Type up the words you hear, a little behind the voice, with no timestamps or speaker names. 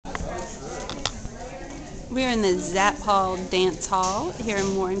We're in the Zap Hall Dance Hall here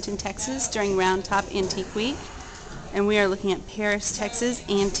in Warrenton, Texas during Round Top Antique Week. And we are looking at Paris, Texas,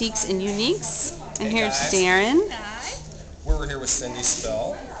 antiques and uniques. And Hey here's guys. Darren. Hi. We're here with Cindy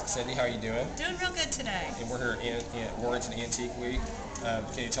Spell. Cindy, how are you doing? Doing real good today. And we're here at Warrenton Antique Week. Can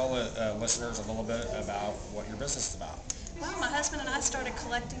you tell the listeners a little bit about what your business is about? Well, my husband and I started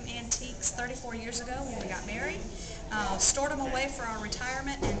collecting antiques 34 years ago when we got married. Stored them away for our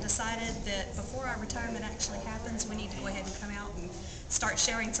retirement and decided that before our retirement actually happens, we need to go ahead and come out and start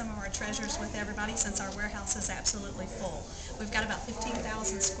sharing some of our treasures with everybody since our warehouse is absolutely full. We've got about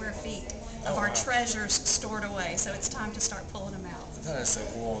 15,000 square feet of our treasures stored away, so it's time to start pulling them out. That is so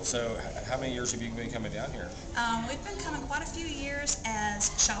cool. So how many years have you been coming down here? We've been coming quite a few years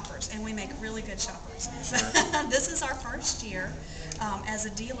as shoppers, and we make really good shoppers. Sure. This is our first year as a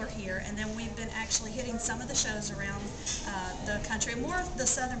dealer here, and then we've been actually hitting some of the shows around the country, more of the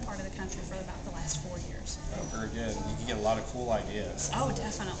southern part of the country for about the last 4 years. Oh, very good. You can get a lot of cool ideas. Oh,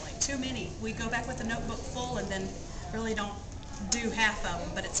 definitely. Too many. We go back with a notebook full and then really don't do half of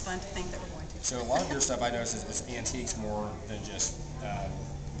them, but it's fun to think that we're going to. So a lot of your stuff I notice is antiques more than just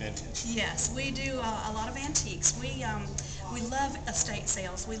vintage. Yes, we do a lot of antiques. We love estate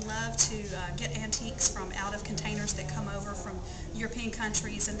sales. We love to get antiques from out of containers that come over from European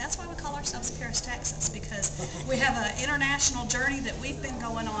countries, and that's why we call ourselves Paris, Texas, because we have an international journey that we've been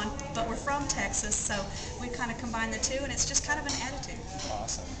going on, but we're from Texas, so we kind of combine the two, and it's just kind of an attitude.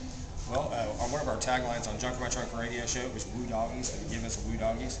 Awesome. Well, on one of our taglines on Junk in My Trunk radio show was Woo Doggies. Can you give us a Woo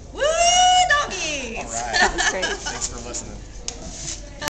Doggies? Woo Doggies! All right. That's great. Thanks for listening.